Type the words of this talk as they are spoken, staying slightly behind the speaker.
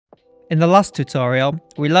In the last tutorial,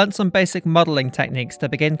 we learnt some basic modelling techniques to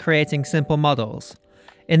begin creating simple models.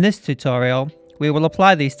 In this tutorial, we will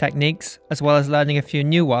apply these techniques, as well as learning a few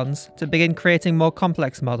new ones, to begin creating more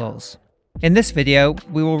complex models. In this video,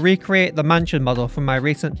 we will recreate the mansion model from my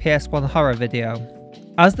recent PS1 horror video.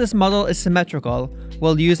 As this model is symmetrical,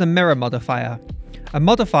 we'll use a mirror modifier. A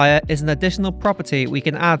modifier is an additional property we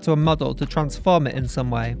can add to a model to transform it in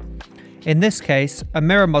some way. In this case, a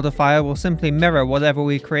mirror modifier will simply mirror whatever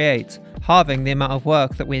we create, halving the amount of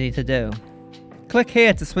work that we need to do. Click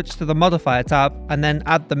here to switch to the modifier tab and then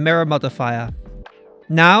add the mirror modifier.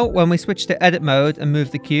 Now, when we switch to edit mode and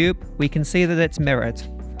move the cube, we can see that it's mirrored.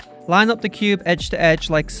 Line up the cube edge to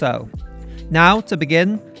edge like so. Now, to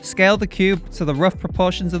begin, scale the cube to the rough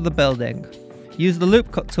proportions of the building. Use the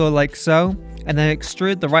loop cut tool like so, and then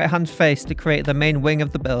extrude the right hand face to create the main wing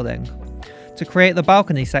of the building. To create the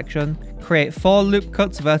balcony section, create 4 loop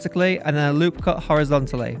cuts vertically and then a loop cut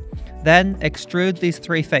horizontally. Then extrude these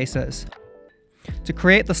 3 faces. To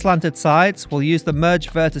create the slanted sides, we'll use the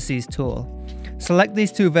Merge Vertices tool. Select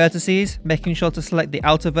these 2 vertices, making sure to select the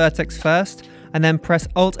outer vertex first, and then press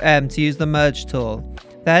Alt-M to use the Merge tool.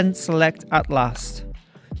 Then select At Last.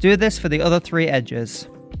 Do this for the other 3 edges.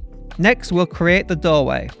 Next, we'll create the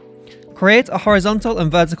doorway. Create a horizontal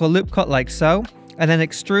and vertical loop cut like so, and then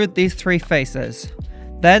extrude these 3 faces.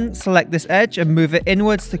 Then select this edge and move it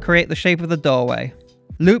inwards to create the shape of the doorway.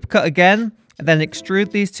 Loop cut again, and then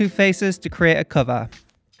extrude these 2 faces to create a cover.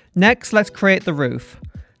 Next, let's create the roof.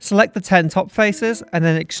 Select the 10 top faces and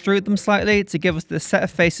then extrude them slightly to give us the set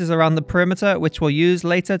of faces around the perimeter, which we'll use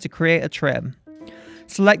later to create a trim.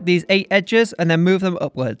 Select these 8 edges and then move them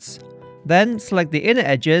upwards. Then select the inner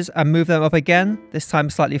edges and move them up again, this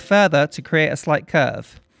time slightly further to create a slight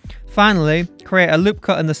curve. Finally, create a loop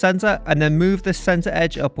cut in the center and then move this center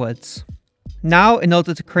edge upwards. Now, in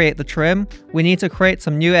order to create the trim, we need to create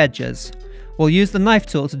some new edges. We'll use the knife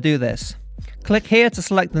tool to do this. Click here to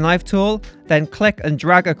select the knife tool, then click and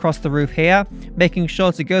drag across the roof here, making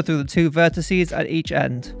sure to go through the 2 vertices at each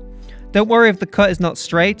end. Don't worry if the cut is not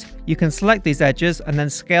straight, you can select these edges and then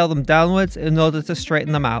scale them downwards in order to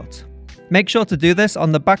straighten them out. Make sure to do this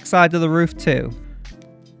on the back side of the roof too.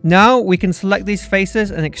 Now we can select these faces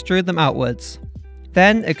and extrude them outwards.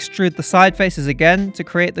 Then extrude the side faces again to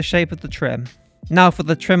create the shape of the trim. Now for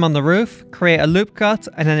the trim on the roof, create a loop cut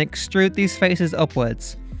and then extrude these faces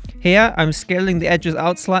upwards. Here I'm scaling the edges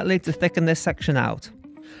out slightly to thicken this section out.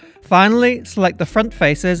 Finally, select the front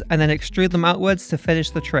faces and then extrude them outwards to finish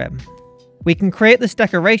the trim. We can create this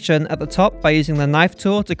decoration at the top by using the knife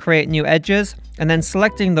tool to create new edges and then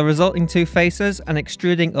selecting the resulting 2 faces and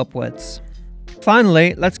extruding upwards.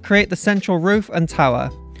 Finally, let's create the central roof and tower.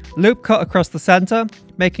 Loop cut across the center,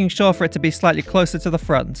 making sure for it to be slightly closer to the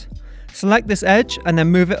front. Select this edge and then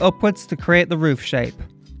move it upwards to create the roof shape.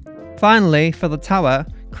 Finally, for the tower,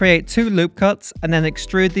 create 2 loop cuts and then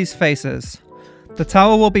extrude these faces. The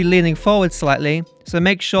tower will be leaning forward slightly, so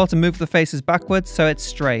make sure to move the faces backwards so it's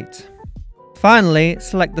straight. Finally,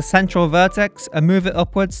 select the central vertex and move it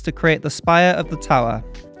upwards to create the spire of the tower.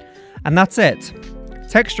 And that's it.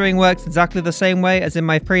 Texturing works exactly the same way as in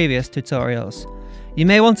my previous tutorials. You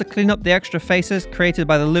may want to clean up the extra faces created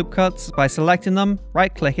by the loop cuts by selecting them,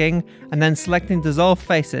 right-clicking, and then selecting Dissolve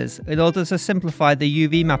Faces in order to simplify the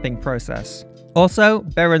UV mapping process. Also,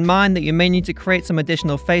 bear in mind that you may need to create some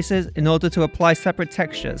additional faces in order to apply separate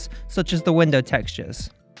textures, such as the window textures.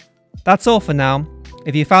 That's all for now.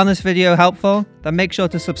 If you found this video helpful, then make sure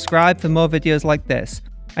to subscribe for more videos like this.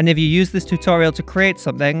 And if you use this tutorial to create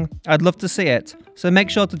something, I'd love to see it, so make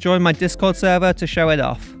sure to join my Discord server to show it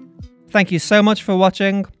off. Thank you so much for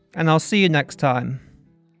watching, and I'll see you next time.